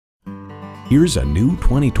Here's a new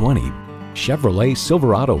 2020 Chevrolet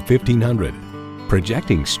Silverado 1500.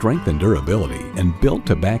 Projecting strength and durability and built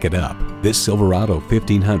to back it up, this Silverado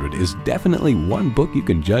 1500 is definitely one book you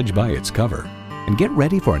can judge by its cover. And get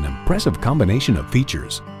ready for an impressive combination of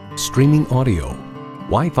features: streaming audio,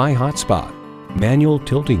 Wi-Fi hotspot, manual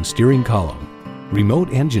tilting steering column,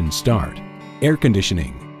 remote engine start, air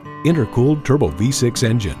conditioning, intercooled turbo V6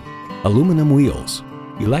 engine, aluminum wheels,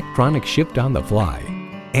 electronic shift on the fly,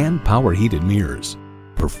 and power heated mirrors.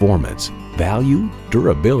 Performance, value,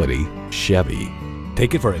 durability, Chevy.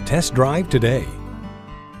 Take it for a test drive today.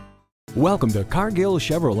 Welcome to Cargill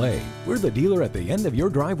Chevrolet. We're the dealer at the end of your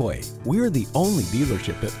driveway. We're the only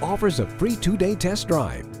dealership that offers a free 2-day test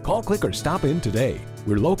drive. Call, click, or stop in today.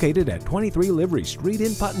 We're located at 23 Livery Street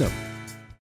in Putnam.